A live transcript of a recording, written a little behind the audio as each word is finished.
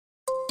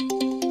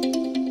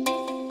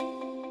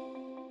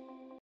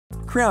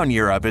Crown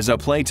Europe is a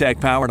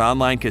Playtech-powered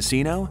online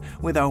casino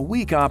with a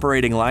weak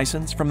operating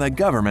license from the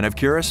government of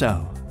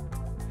Curacao.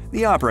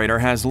 The operator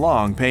has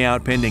long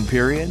payout pending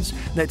periods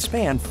that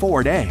span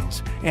 4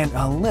 days and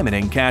a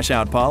limiting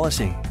cash-out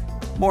policy.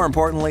 More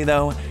importantly,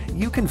 though,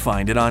 you can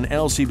find it on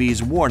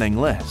LCB's warning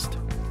list.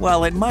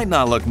 While it might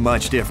not look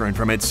much different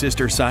from its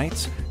sister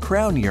sites,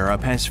 Crown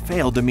Europe has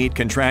failed to meet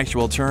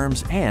contractual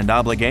terms and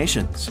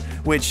obligations,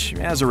 which,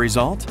 as a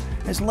result,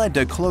 has led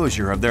to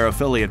closure of their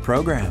affiliate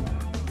program.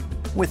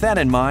 With that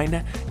in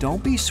mind,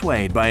 don't be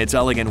swayed by its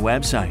elegant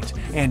website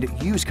and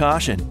use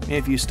caution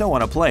if you still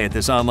want to play at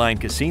this online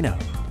casino.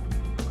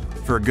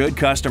 For good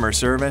customer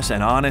service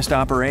and honest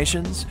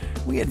operations,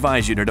 we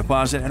advise you to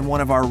deposit at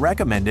one of our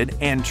recommended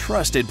and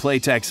trusted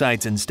Playtech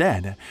sites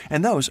instead,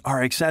 and those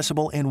are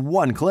accessible in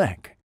one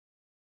click.